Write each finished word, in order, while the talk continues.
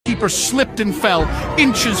zookeeper slipped and fell,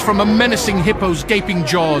 inches from a menacing hippo's gaping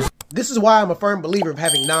jaws. This is why I'm a firm believer of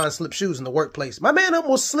having non-slip shoes in the workplace. My man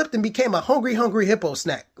almost slipped and became a hungry hippo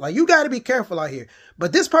snack. Like, you gotta be careful out here.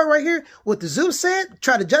 But this part right here, what the zoo said,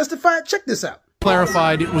 try to justify it, check this out.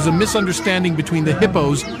 Clarified it was a misunderstanding between the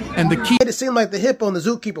hippos and the key. It seemed like the hippo and the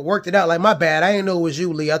zookeeper worked it out. Like, my bad, I didn't know it was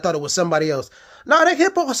you, Lee. I thought it was somebody else. Nah, that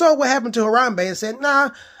hippo saw what happened to Harambe and said, nah,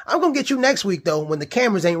 I'm gonna get you next week, though, when the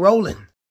cameras ain't rolling.